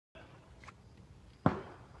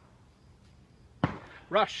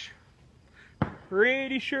Rush.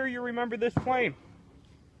 Pretty sure you remember this flame.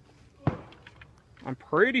 I'm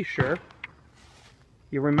pretty sure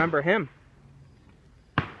you remember him.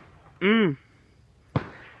 Now,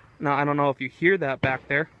 I don't know if you hear that back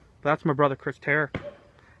there, but that's my brother Chris Terror.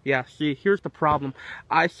 Yeah, see, here's the problem.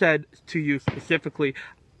 I said to you specifically,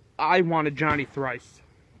 I wanted Johnny Thrice.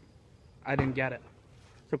 I didn't get it.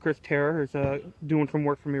 So Chris Terror is doing some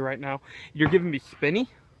work for me right now. You're giving me Spinny?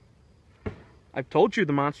 I've told you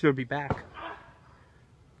the monster will be back.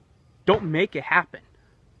 Don't make it happen.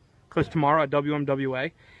 Because tomorrow at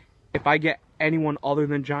WMWA, if I get anyone other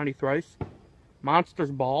than Johnny Thrice, Monster's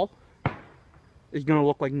Ball is going to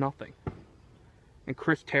look like nothing. And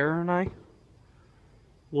Chris Terror and I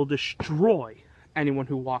will destroy anyone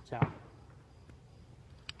who walks out.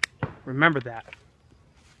 Remember that.